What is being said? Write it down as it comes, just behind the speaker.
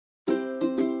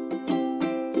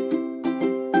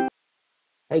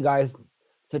Hey guys,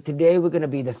 so today we're going to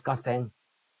be discussing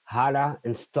how to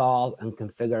install and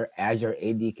configure Azure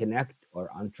AD Connect or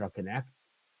Intra Connect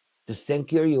to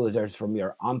sync your users from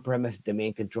your on-premise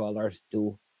domain controllers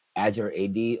to Azure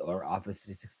AD or Office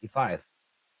 365.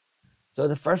 So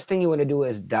the first thing you want to do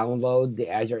is download the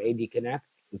Azure AD Connect.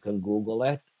 You can Google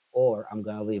it, or I'm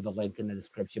going to leave a link in the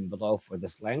description below for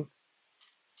this link,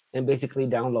 and basically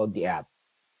download the app.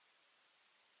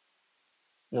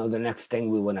 Now the next thing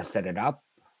we want to set it up.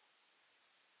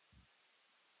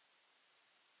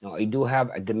 Now I do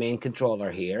have a domain controller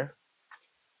here.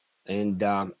 And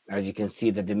as you can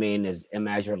see, the domain is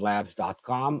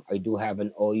mazurelabs.com. I do have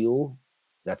an OU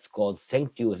that's called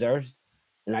synced users.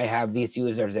 And I have these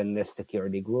users in this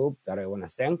security group that I want to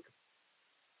sync.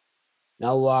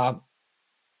 Now,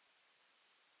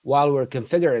 while we're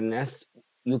configuring this,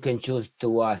 you can choose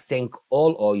to sync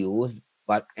all OUs.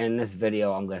 But in this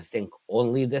video, I'm going to sync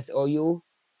only this OU,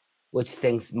 which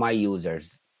syncs my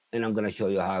users. And I'm going to show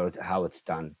you how it's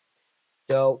done.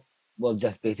 So we'll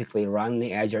just basically run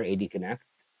the Azure AD Connect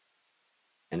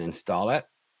and install it.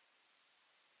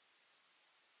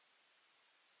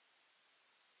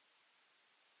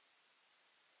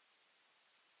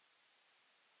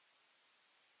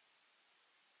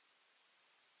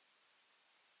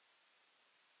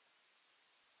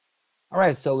 All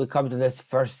right, so we come to this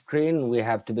first screen. We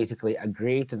have to basically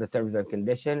agree to the terms and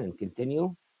condition and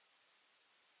continue.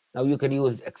 Now you can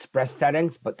use express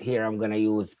settings, but here I'm going to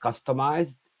use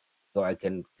customized so I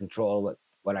can control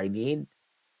what I need.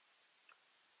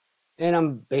 And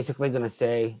I'm basically going to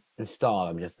say install.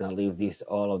 I'm just going to leave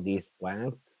all of these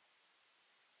blank.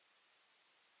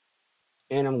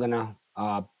 And I'm going to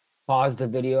pause the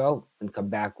video and come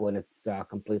back when it's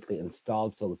completely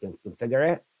installed so we can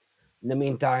configure it. In the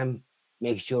meantime,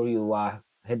 make sure you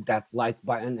hit that like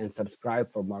button and subscribe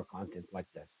for more content like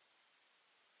this.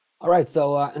 All right,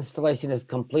 so installation is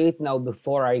complete. Now,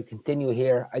 before I continue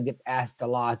here, I get asked a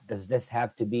lot, does this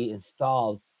have to be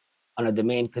installed on a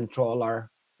domain controller?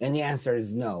 And the answer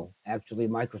is no. Actually,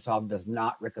 Microsoft does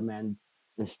not recommend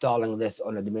installing this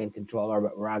on a domain controller,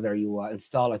 but rather you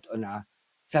install it on a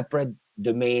separate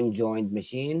domain joined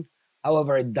machine.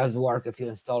 However, it does work if you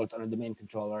install it on a domain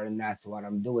controller, and that's what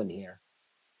I'm doing here.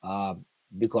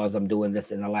 Because I'm doing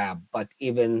this in a lab, but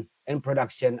even in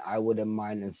production, I wouldn't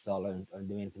mind installing a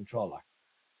domain controller.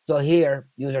 So here,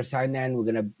 user sign in, we're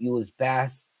gonna use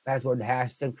password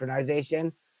hash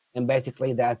synchronization. And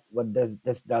basically that's what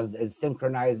this does is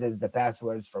synchronizes the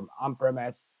passwords from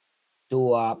on-premise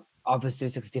to Office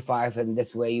 365. And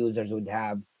this way users would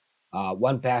have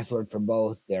one password for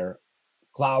both their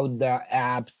cloud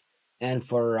apps and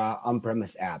for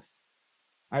on-premise apps.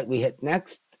 All right, we hit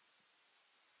next.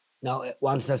 Now it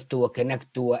wants us to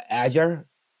connect to Azure.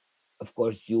 Of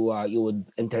course, you would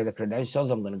enter the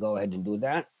credentials. I'm going to go ahead and do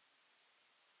that.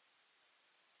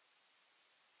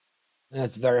 And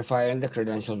it's verifying the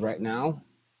credentials right now.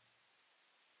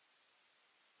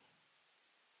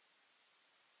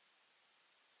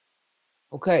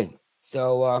 Okay,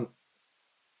 so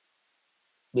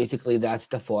basically that's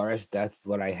the forest. That's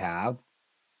what I have.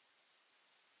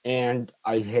 And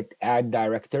I hit add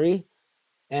directory.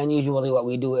 And usually what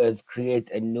we do is create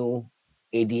a new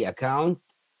AD account.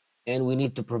 And we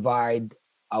need to provide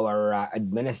our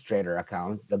administrator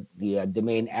account, the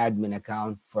domain admin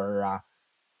account for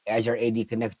Azure AD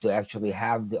Connect to actually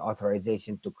have the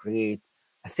authorization to create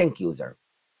a sync user.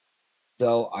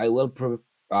 So I will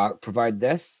provide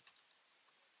this.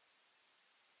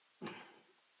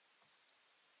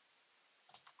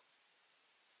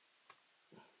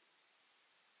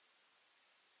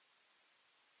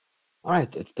 All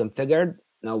right, it's configured.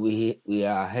 Now we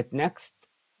hit next.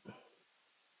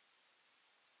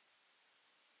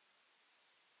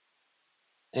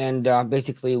 And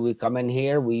basically we come in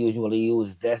here. We usually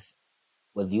use this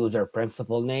with user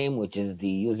principal name, which is the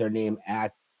username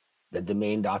at the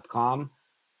domain.com.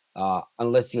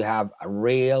 Unless you have a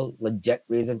real legit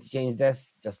reason to change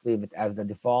this, just leave it as the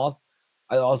default.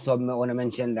 I also want to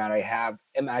mention that I have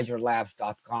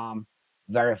mazurelabs.com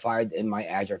verified in my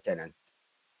Azure tenant.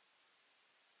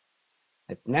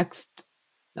 Hit next.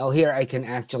 Now here I can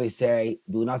actually say,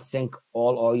 do not sync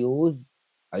all OUs.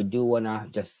 I do want to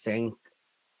just sync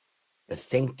the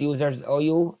synced users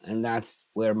OU, and that's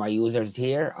where my users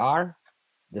here are,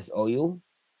 this OU.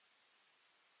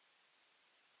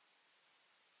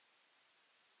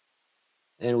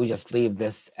 And we just leave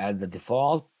this as the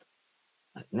default.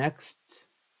 Next.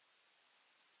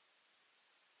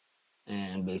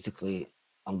 And basically,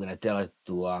 I'm going to tell it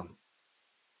to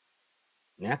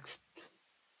next.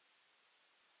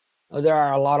 Now, there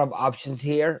are a lot of options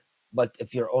here, but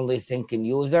if you're only syncing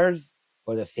users,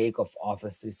 for the sake of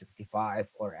Office 365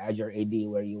 or Azure AD,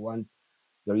 where you want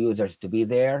your users to be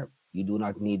there. You do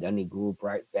not need any group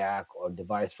write back or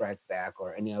device write back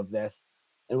or any of this.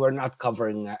 And we're not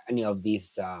covering any of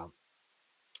these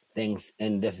things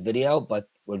in this video, but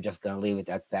we're just going to leave it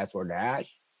at password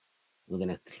hash. We're going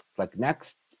to click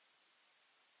next.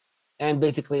 And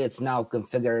basically, it's now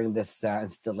configuring this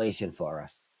installation for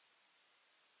us.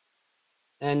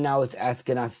 And now it's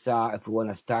asking us if we want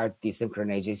to start the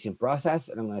synchronization process.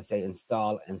 And I'm going to say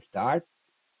install and start.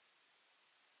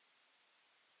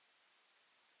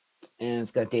 And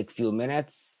it's going to take a few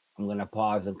minutes. I'm going to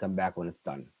pause and come back when it's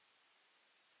done.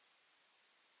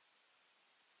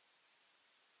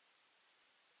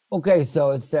 Okay, so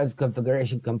it says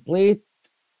configuration complete,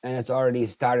 and it's already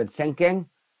started syncing.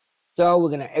 So we're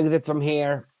going to exit from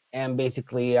here and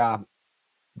basically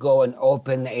go and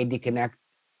open the AD Connect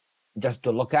just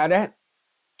to look at it.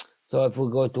 So if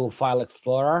we go to File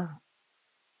Explorer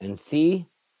and see,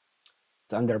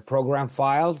 it's under Program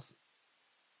Files,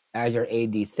 Azure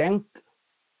AD Sync,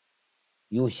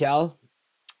 U Shell,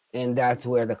 and that's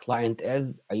where the client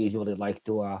is. I usually like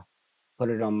to put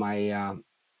it on my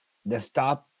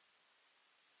desktop.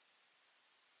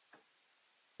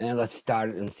 And let's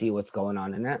start and see what's going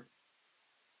on in it.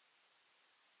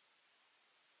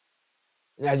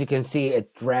 And as you can see,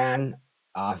 it ran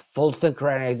full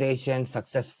synchronization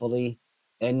successfully.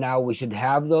 And now we should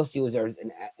have those users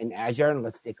in Azure. And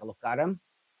let's take a look at them.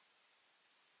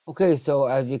 Okay, so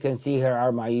as you can see, here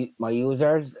are my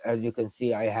users. As you can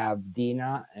see, I have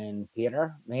Dina and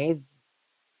Peter Mays.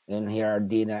 And here are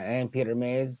Dina and Peter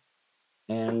Mays.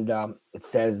 And it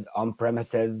says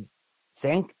on-premises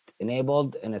synced,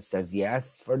 enabled, and it says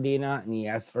yes for Dina and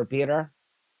yes for Peter.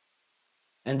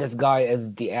 And this guy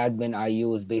is the admin I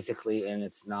use basically, and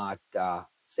it's not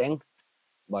synced,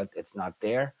 but it's not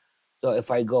there. So if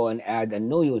I go and add a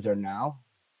new user now,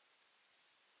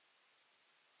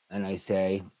 and I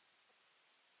say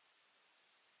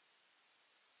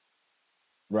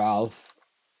Ralph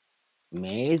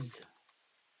Mays,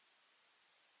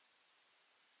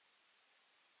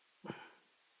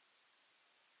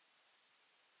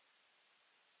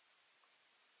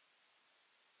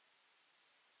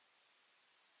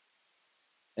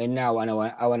 and now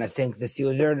I want to sync this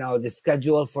user. Now the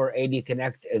schedule for AD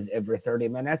Connect is every 30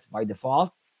 minutes by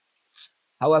default.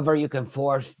 However, you can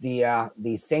force the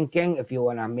syncing if you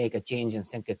want to make a change and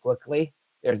sync it quickly.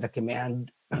 There's a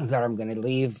command that I'm going to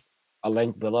leave a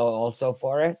link below also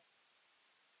for it.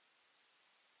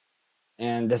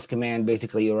 And this command,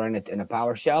 basically you run it in a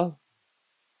PowerShell.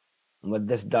 And what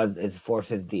this does is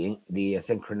forces the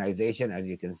synchronization, as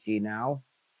you can see now.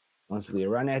 Once we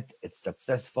run it, it's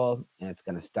successful, and it's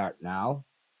going to start now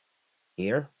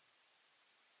here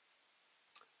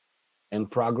in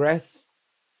progress.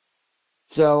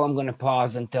 So I'm going to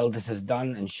pause until this is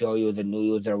done and show you the new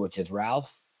user, which is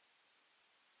Ralph.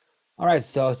 All right,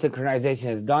 so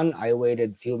synchronization is done. I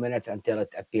waited a few minutes until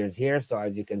it appears here. So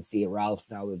as you can see, Ralph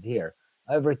now is here.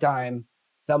 Every time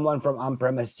someone from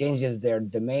on-premise changes their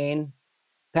domain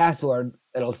password,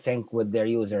 it'll sync with their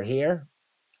user here.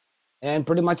 And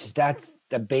pretty much that's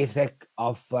the basic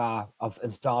of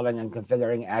installing and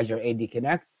configuring Azure AD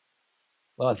Connect.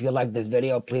 Well, if you like this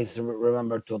video, please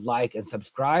remember to like and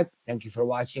subscribe. Thank you for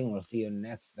watching. We'll see you in the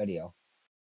next video.